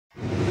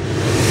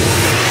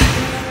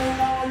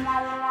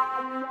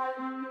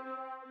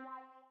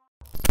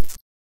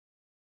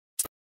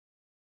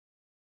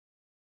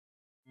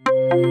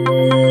Sometimes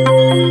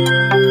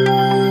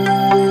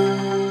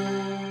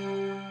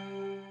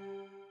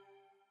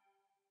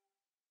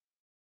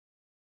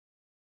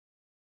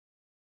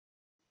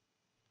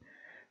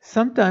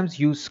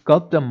you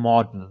sculpt a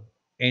model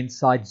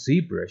inside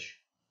ZBrush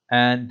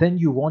and then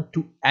you want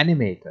to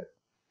animate it.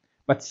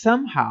 But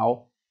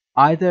somehow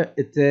either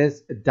it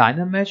is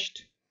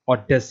dynameshed or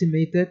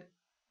decimated,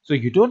 so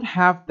you don't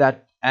have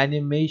that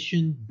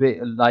animation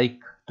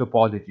like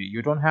topology.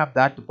 You don't have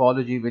that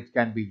topology which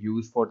can be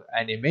used for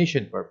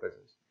animation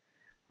purposes.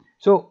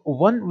 So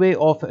one way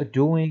of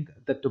doing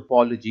the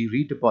topology,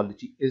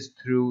 retopology, is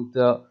through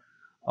the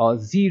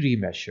Z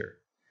remesher,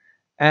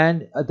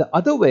 and the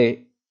other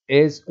way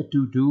is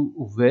to do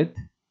with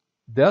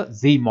the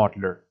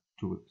ZModeler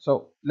tool.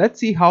 So let's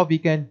see how we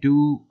can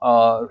do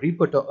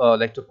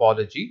like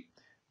topology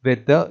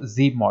with the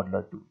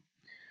ZModeler tool.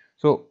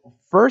 So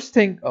first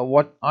thing,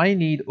 what I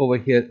need over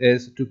here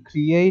is to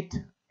create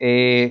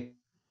a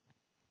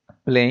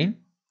plane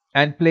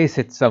and place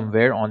it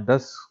somewhere on the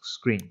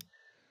screen.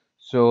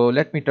 So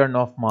let me turn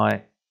off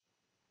my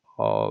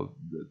uh,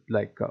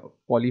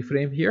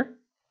 polyframe here.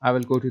 I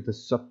will go to the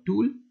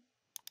subtool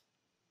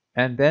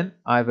and then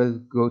I will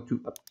go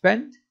to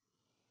append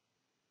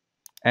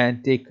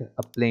and take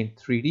a plane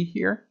 3D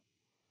here.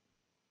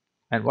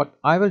 And what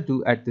I will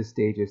do at this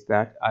stage is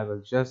that I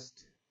will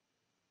just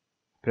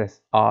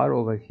press R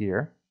over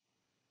here.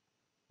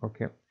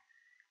 Okay,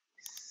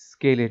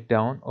 scale it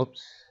down.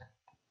 Oops,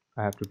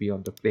 I have to be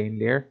on the plane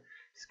layer.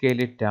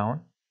 Scale it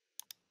down,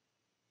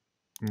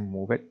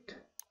 move it,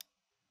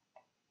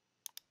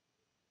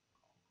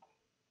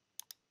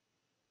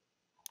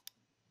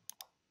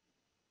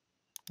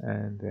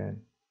 and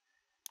then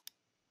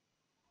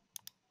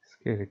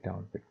scale it down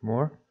a bit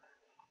more.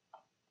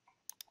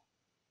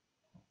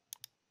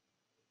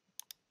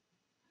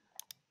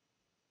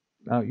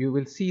 Now you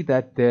will see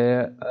that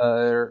there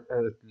are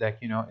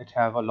it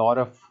have a lot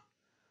of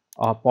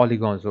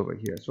polygons over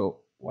here. So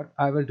what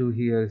I will do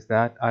here is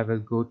that I will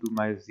go to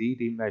my Z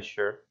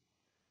remesher,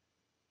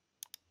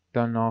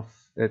 turn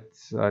off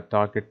its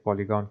target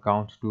polygon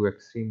count to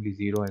extremely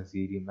 0 and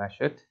Z remesh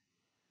it,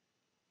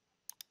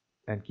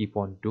 and keep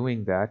on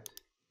doing that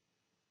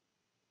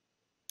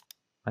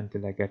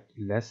until I get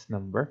less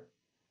number.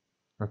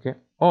 Okay,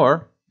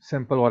 or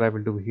simple, what I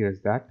will do here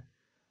is that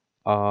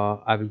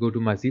I will go to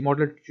my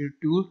ZModeler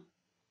tool,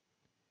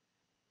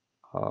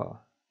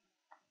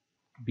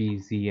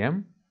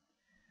 BZM.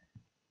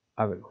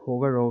 I will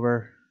hover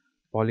over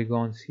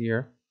polygons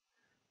here.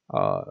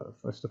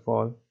 First of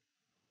all,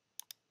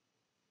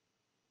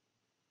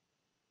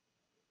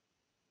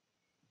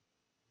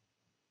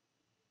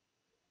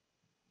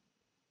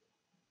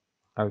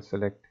 I will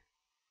select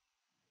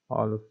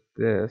all of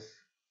this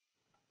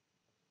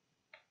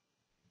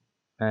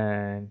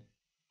and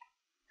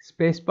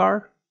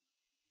spacebar,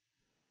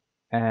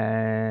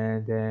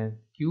 and then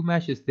Q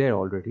mesh is there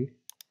already.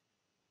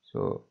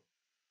 So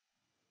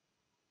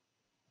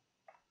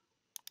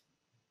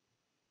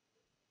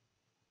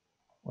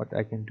what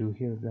I can do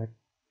here is that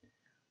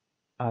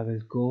I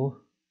will go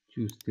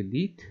choose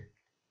delete,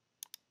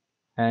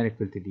 and it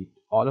will delete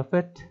all of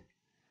it,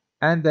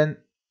 and then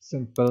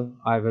simple,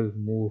 I will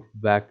move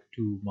back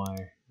to my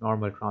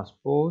normal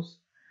transpose.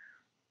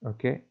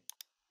 Okay,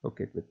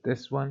 with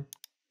this one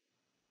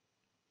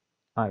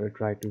I will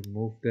try to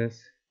move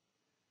this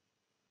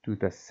to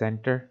the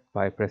center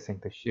by pressing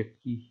the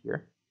shift key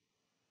here,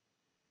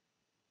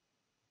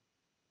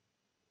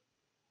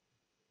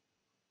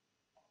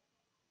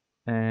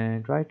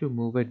 and try to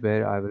move it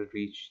where I will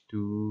reach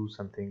to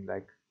something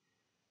like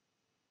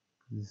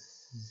in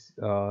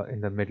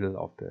the middle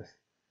of this.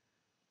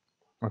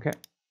 Okay,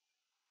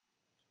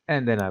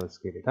 and then I will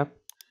scale it up.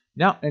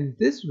 Now in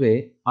this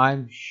way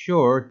I'm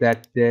sure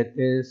that there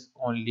is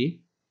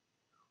only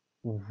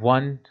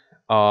one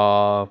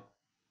there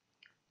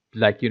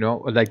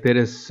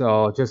is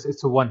just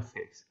it's a one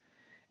face.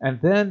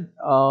 And then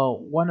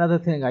one other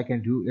thing I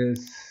can do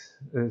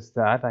is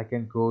that I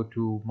can go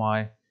to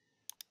my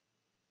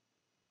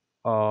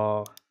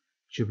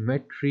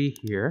geometry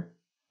here,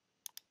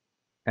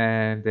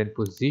 and then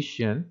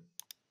position.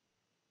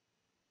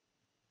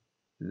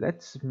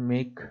 Let's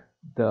make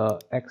the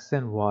X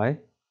and Y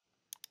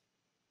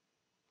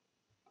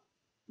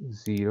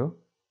 0.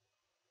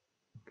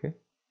 Okay,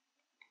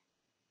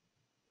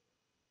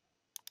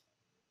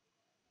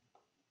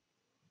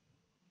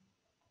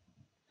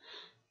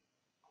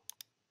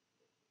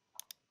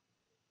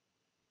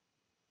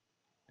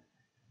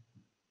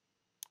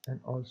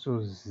 and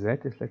also Z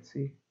is, let's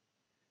see.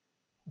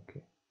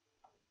 Okay,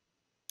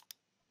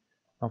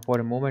 now for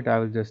a moment I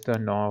will just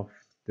turn off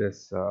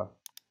this to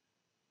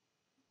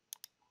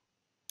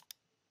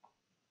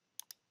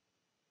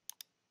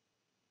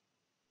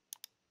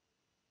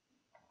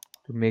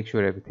make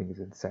sure everything is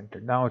in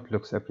center. Now it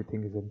looks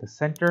everything is in the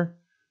center.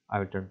 I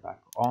will turn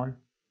back on.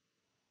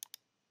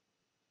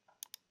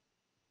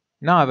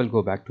 Now I will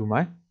go back to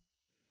my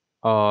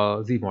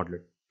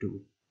ZModeler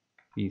tool,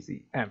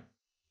 BZM.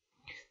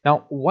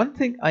 Now one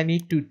thing I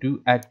need to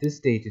do at this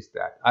stage is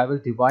that I will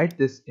divide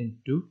this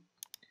into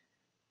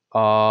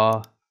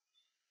uh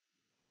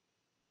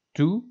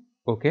 2.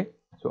 Okay,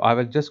 so I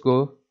will just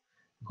go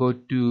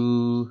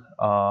to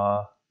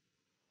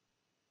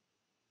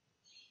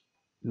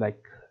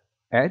like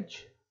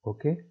edge.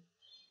 Okay,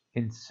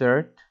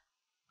 insert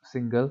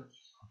single.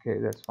 Okay,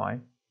 that's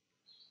fine,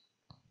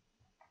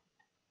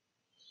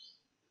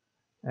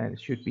 and it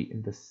should be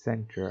in the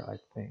center, I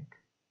think.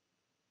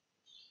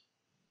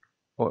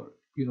 Or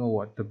you know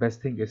what, the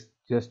best thing is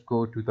just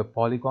go to the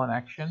polygon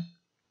action,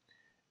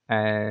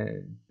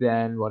 and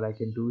then what I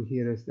can do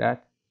here is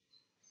that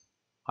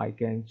I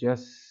can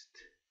just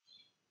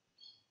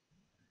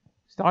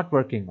start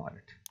working on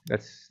it.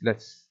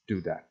 Let's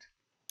do that.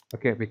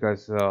 Okay,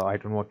 because I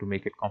don't want to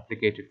make it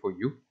complicated for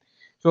you.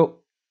 So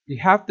we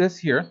have this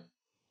here.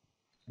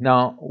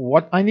 Now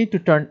what I need to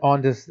turn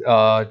on this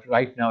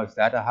right now is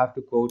that I have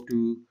to go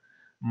to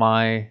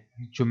my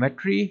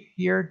geometry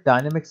here,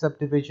 dynamic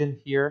subdivision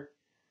here,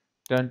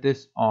 turn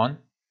this on.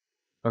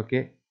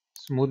 Okay,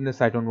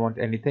 smoothness, I don't want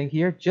anything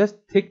here, just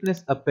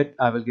thickness a bit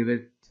I will give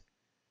it,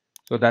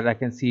 so that I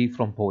can see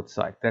from both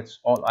sides. That's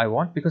all I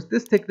want, because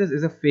this thickness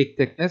is a fake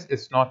thickness.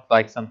 It's not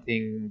like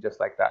something just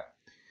like that.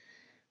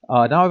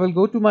 Now I will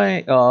go to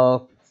my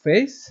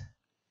face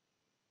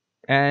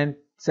and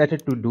set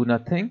it to do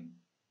nothing.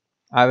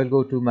 I will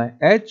go to my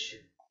edge,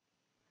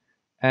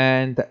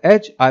 and the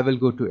edge I will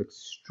go to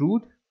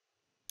extrude,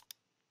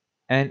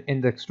 and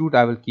in the extrude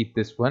I will keep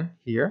this one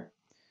here,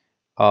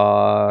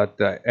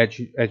 the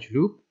edge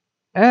loop,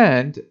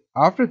 and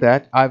after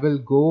that I will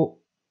go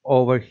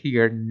over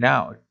here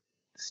now,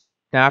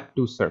 snap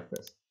to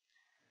surface.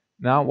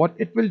 Now what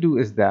it will do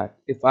is that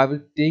if I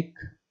will take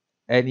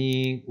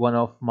any one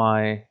of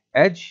my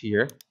edge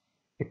here,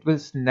 it will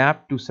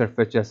snap to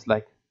surface just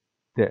like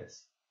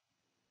this.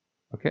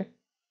 Okay,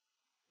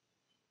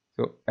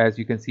 so as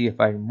you can see, if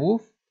I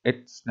move,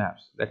 it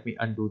snaps. Let me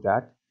undo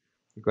that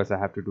because I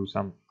have to do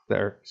some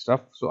other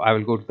stuff. So I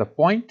will go to the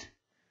point.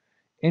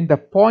 In the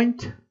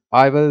point,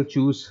 I will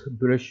choose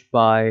brush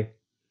by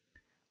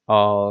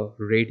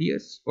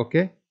radius.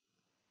 Okay,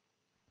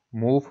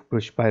 move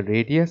brush by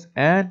radius,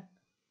 and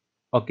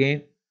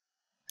again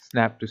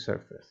snap to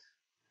surface.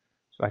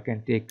 So I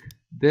can take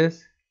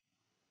this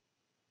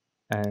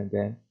and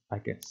then I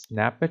can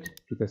snap it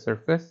to the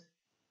surface.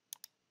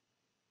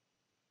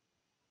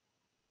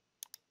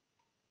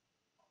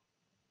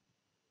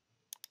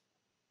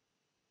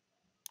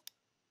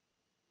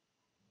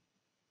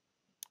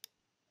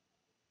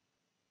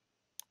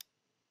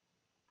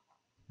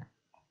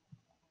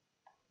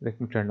 Let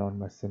me turn on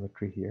my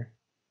symmetry here.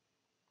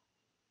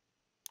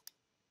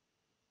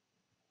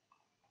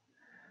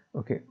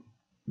 Okay,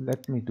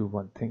 let me do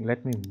one thing.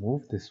 Let me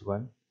move this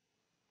one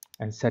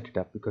and set it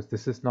up, because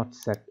this is not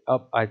set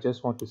up. I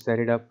just want to set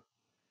it up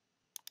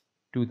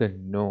to the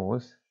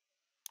nose,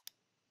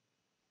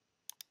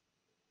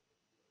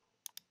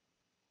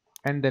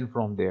 and then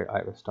from there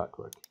I will start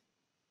working.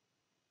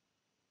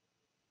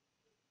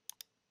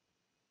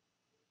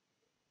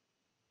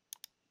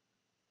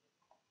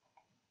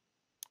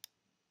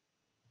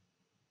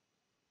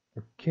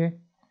 Okay,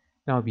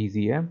 now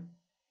BZM.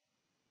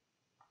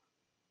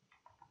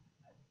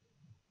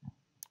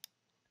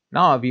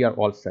 Now we are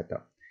all set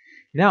up.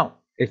 Now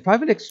if I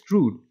will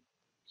extrude,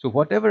 so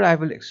whatever I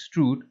will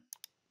extrude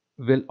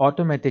will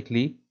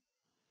automatically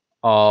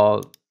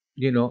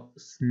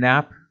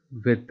snap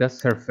with the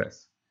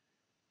surface,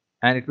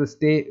 and it will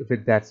stay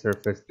with that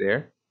surface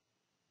there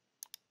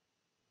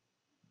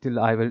till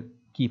I will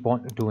keep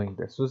on doing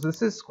this. So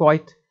this is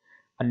quite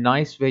a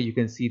nice way, you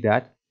can see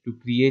that, to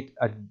create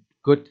a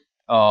good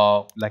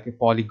like a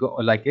polygon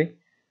or like a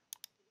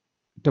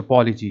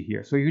topology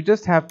here. So you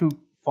just have to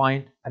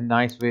find a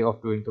nice way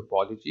of doing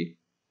topology.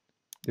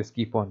 Just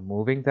keep on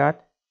moving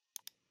that,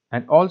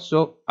 and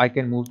also I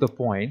can move the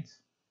points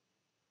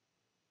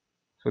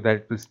so that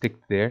it will stick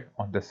there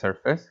on the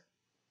surface.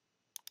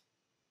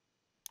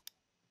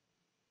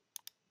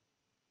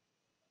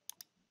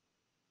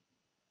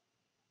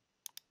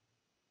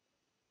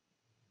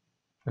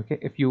 Okay,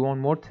 if you want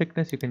more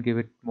thickness, you can give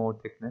it more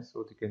thickness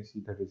so you can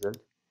see the result.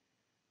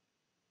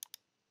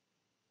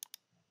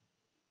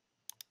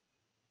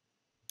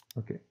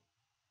 Okay,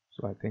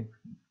 so I think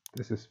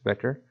this is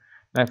better.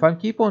 Now if I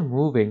keep on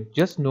moving,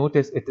 just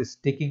notice it is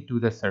sticking to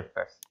the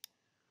surface.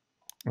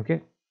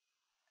 Okay,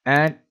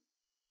 and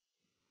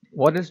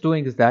what it's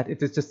doing is that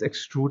it is just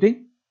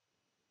extruding,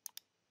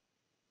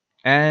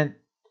 and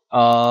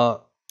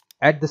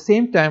at the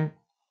same time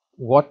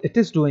what it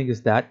is doing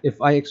is that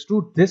if I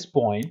extrude this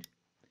point,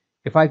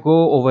 if I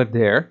go over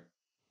there,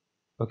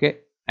 okay,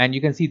 and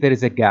you can see there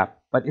is a gap,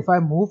 but if I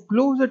move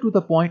closer to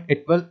the point,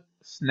 it will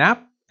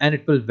snap and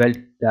it will weld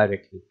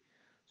directly.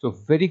 So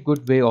very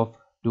good way of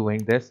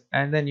doing this.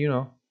 And then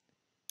you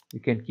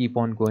can keep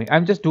on going.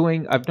 I'm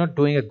not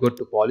doing a good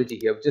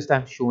topology here, just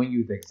I'm showing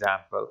you the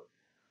example.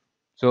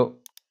 So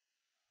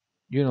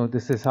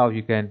this is how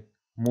you can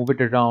move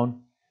it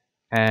around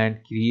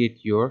and create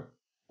your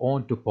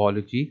own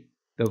topology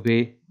the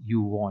way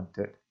you want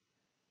it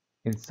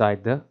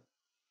inside the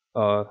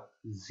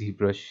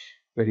ZBrush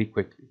very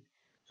quickly.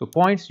 So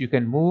points you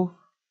can move,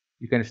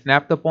 You can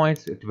snap the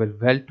points, it will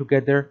weld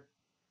together,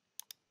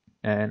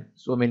 and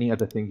so many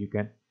other things you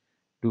can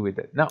do with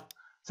it. Now,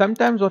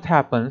 sometimes what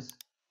happens,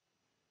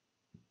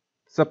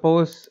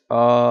 suppose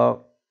I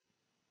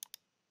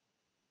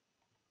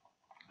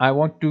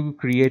want to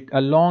create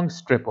a long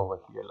strip over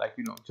here, like,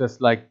 just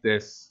like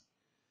this.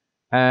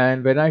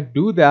 And when I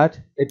do that,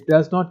 it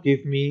does not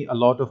give me a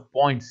lot of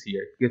points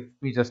here. It gives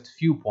me just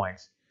few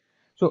points.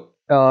 So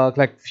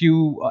like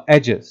few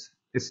edges.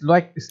 It's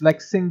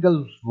like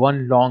single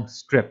one long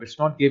strip. It's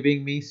not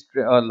giving me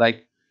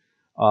like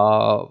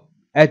uh,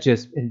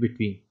 edges in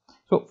between.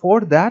 So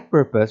for that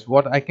purpose,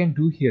 what I can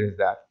do here is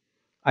that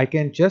I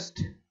can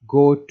just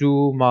go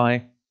to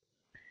my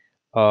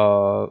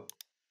uh,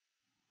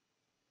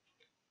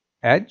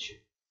 edge,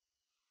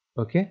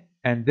 okay,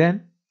 and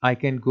then I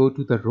can go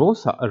to the row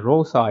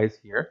size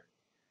here,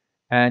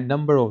 and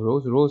number of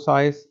row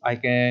size I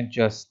can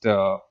just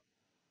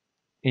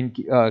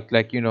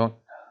like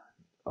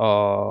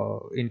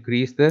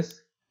increase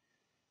this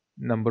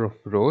number of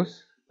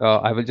rows.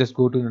 I will just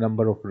go to the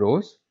number of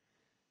rows,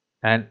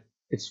 and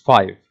it's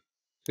 5.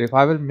 So if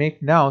I will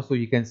make now, so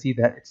you can see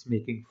that it's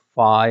making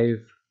 5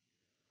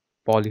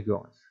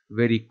 polygons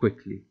very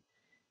quickly.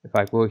 If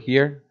I go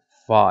here,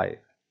 5.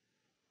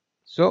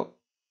 So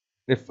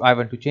if I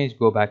want to change,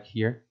 go back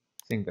here,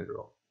 single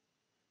row.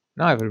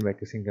 Now I will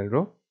make a single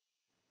row,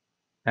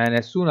 and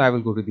as soon I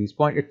will go to these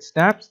points, it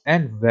snaps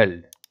and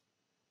weld.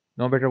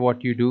 No matter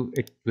what you do,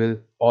 it will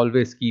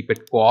always keep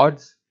it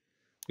quads,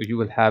 so you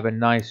will have a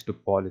nice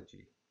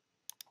topology.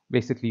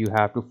 Basically, you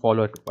have to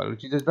follow a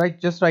topology.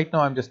 Just right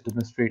now I'm just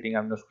demonstrating,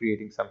 I'm not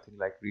creating something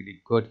like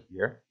really good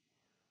here.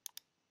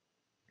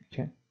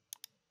 Okay,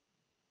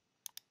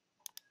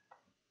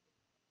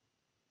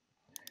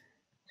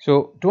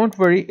 so don't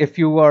worry if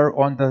you are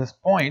on the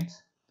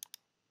points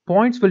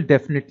will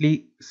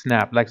definitely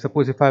snap. Like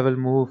suppose if I will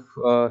move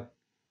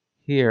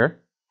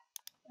here,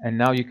 and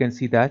now you can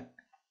see that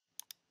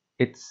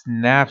it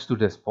snaps to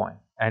this point,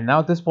 and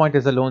now this point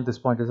is alone, this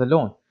point is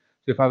alone.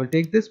 So if I will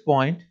take this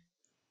point,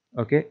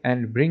 okay,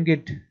 and bring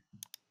it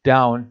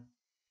down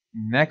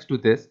next to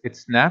this, it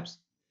snaps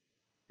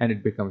and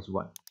it becomes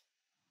 1.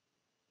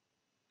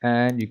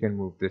 And you can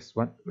move this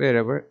one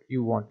wherever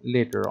you want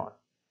later on.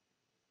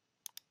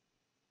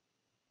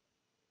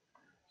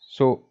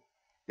 So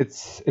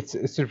it's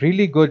a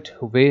really good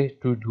way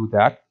to do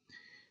that.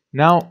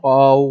 Now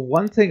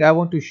one thing I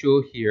want to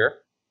show here,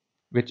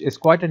 which is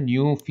quite a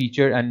new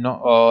feature, and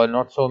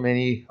not so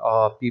many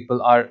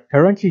people are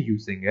currently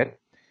using it.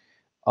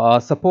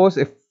 Suppose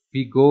if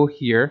we go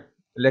here,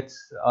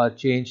 let's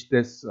change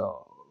this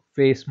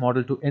face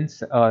model to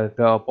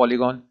the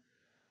polygon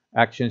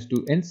actions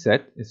to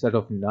inset instead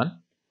of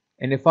none.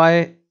 And if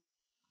I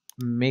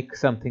make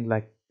something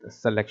like a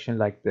selection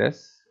like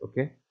this,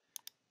 okay,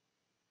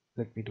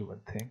 let me do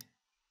one thing.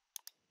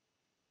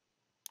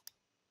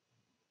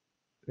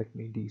 Let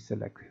me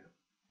deselect.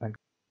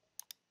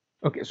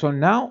 Okay, so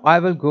now I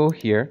will go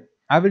here,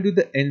 I will do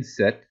the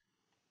inset.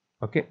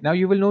 Okay, now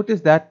you will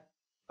notice that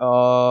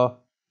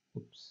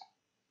oops,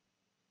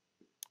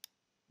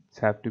 it's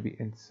have to be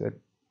inset.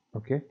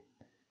 Okay,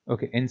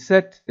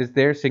 inset is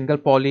there, single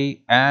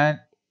poly, and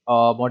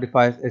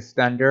modifiers is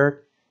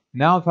standard.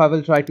 Now if I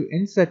will try to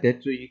inset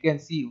it, so you can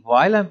see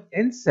while I'm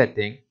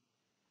insetting,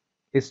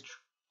 is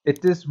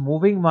it is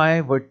moving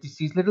my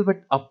vertices a little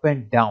bit up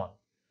and down,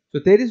 so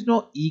there is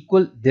no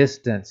equal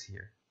distance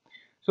here.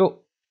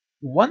 So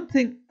one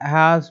thing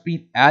has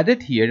been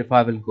added here, if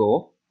I will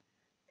go,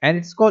 and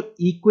it's called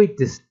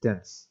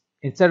equidistance.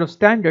 Instead of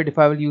standard, if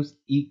I will use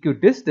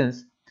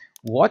equidistance,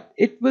 what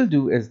it will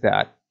do is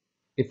that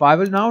if I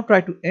will now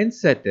try to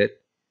inset it,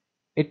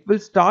 it will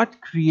start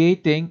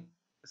creating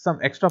some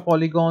extra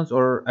polygons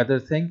or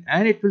other thing,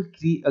 and it will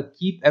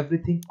keep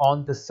everything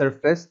on the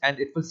surface, and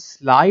it will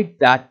slide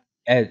that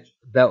edge,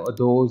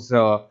 those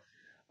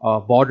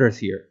borders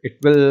here. It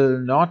will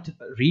not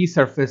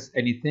resurface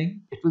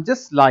anything, it will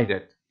just slide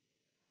it.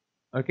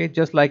 Okay,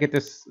 just like it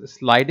is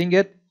sliding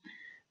it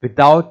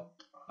without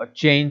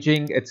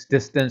changing its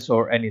distance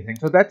or anything.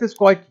 So that is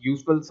quite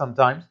useful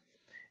sometimes,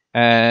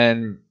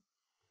 and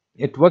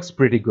it works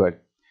pretty good.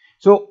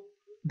 So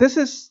this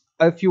is,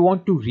 if you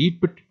want to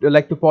read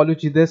like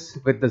topology this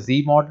with the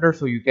ZModeler,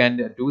 so you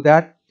can do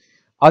that.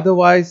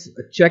 Otherwise,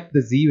 check the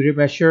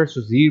ZMeasure.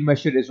 So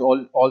ZMeasure is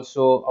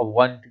also a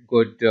one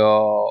good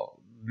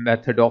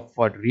method of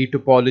for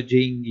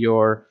retopologing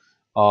your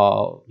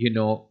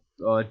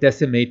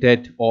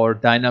decimated or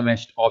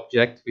dynameshed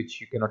object which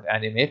you cannot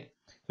animate.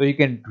 So you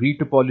can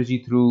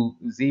retopology through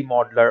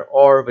ZModeler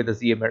or with the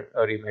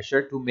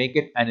ZMeasure to make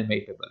it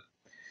animatable.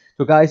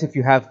 So guys, if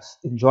you have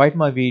enjoyed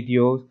my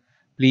videos,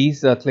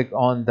 please click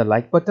on the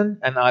like button,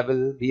 and I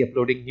will be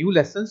uploading new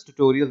lessons,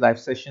 tutorial, live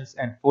sessions,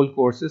 and full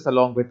courses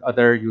along with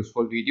other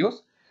useful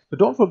videos. So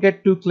don't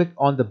forget to click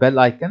on the bell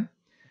icon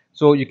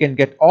so you can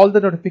get all the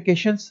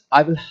notifications.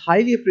 I will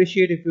highly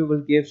appreciate if you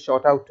will give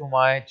shout out to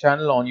my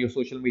channel on your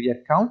social media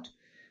account,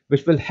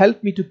 which will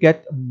help me to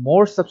get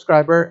more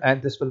subscriber,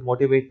 and this will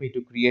motivate me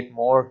to create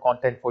more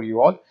content for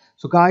you all.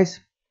 So guys,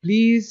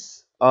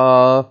 please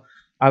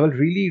I will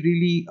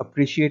really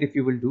appreciate if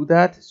you will do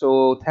that.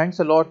 So thanks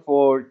a lot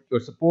for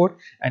your support,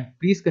 and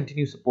please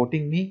continue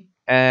supporting me,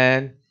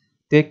 and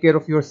take care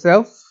of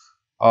yourself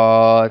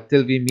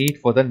till we meet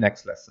for the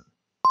next lesson.